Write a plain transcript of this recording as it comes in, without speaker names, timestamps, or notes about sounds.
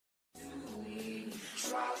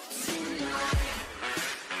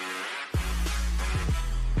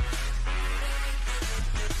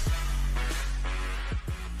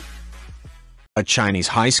A Chinese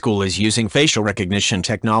high school is using facial recognition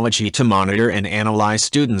technology to monitor and analyze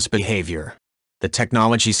students' behavior. The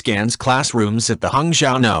technology scans classrooms at the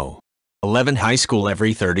Hangzhou No. 11 high school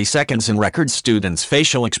every 30 seconds and records students'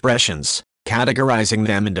 facial expressions, categorizing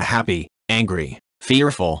them into happy, angry,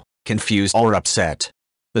 fearful, confused, or upset.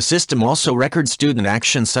 The system also records student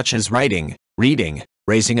actions such as writing, reading,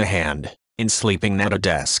 raising a hand, and sleeping at a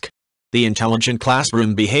desk. The Intelligent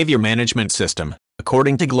Classroom Behavior Management System,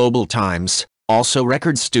 according to Global Times, also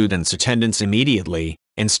records students' attendance immediately,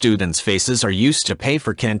 and students' faces are used to pay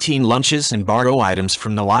for canteen lunches and borrow items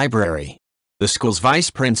from the library. The school's vice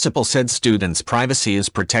principal said students' privacy is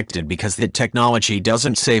protected because the technology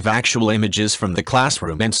doesn't save actual images from the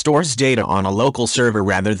classroom and stores data on a local server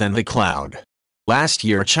rather than the cloud. Last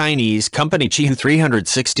year, Chinese company Qihoo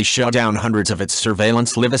 360 shut down hundreds of its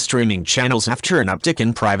surveillance live streaming channels after an uptick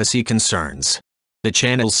in privacy concerns. The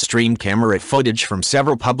channels streamed camera footage from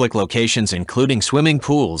several public locations including swimming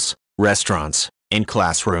pools, restaurants, and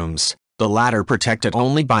classrooms, the latter protected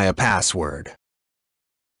only by a password.